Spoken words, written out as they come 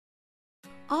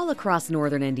All across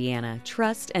northern Indiana,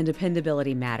 trust and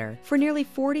dependability matter. For nearly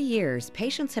 40 years,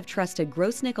 patients have trusted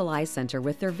Grossnickle Eye Center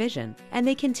with their vision, and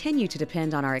they continue to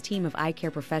depend on our team of eye care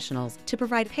professionals to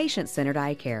provide patient-centered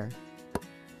eye care.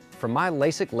 From my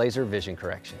LASIK laser vision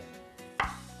correction,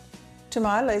 to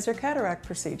my laser cataract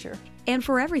procedure. And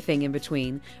for everything in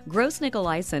between, Grossnickle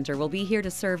Eye Center will be here to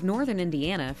serve northern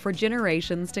Indiana for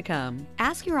generations to come.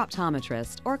 Ask your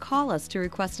optometrist or call us to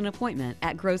request an appointment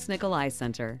at Grossnickle Eye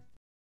Center.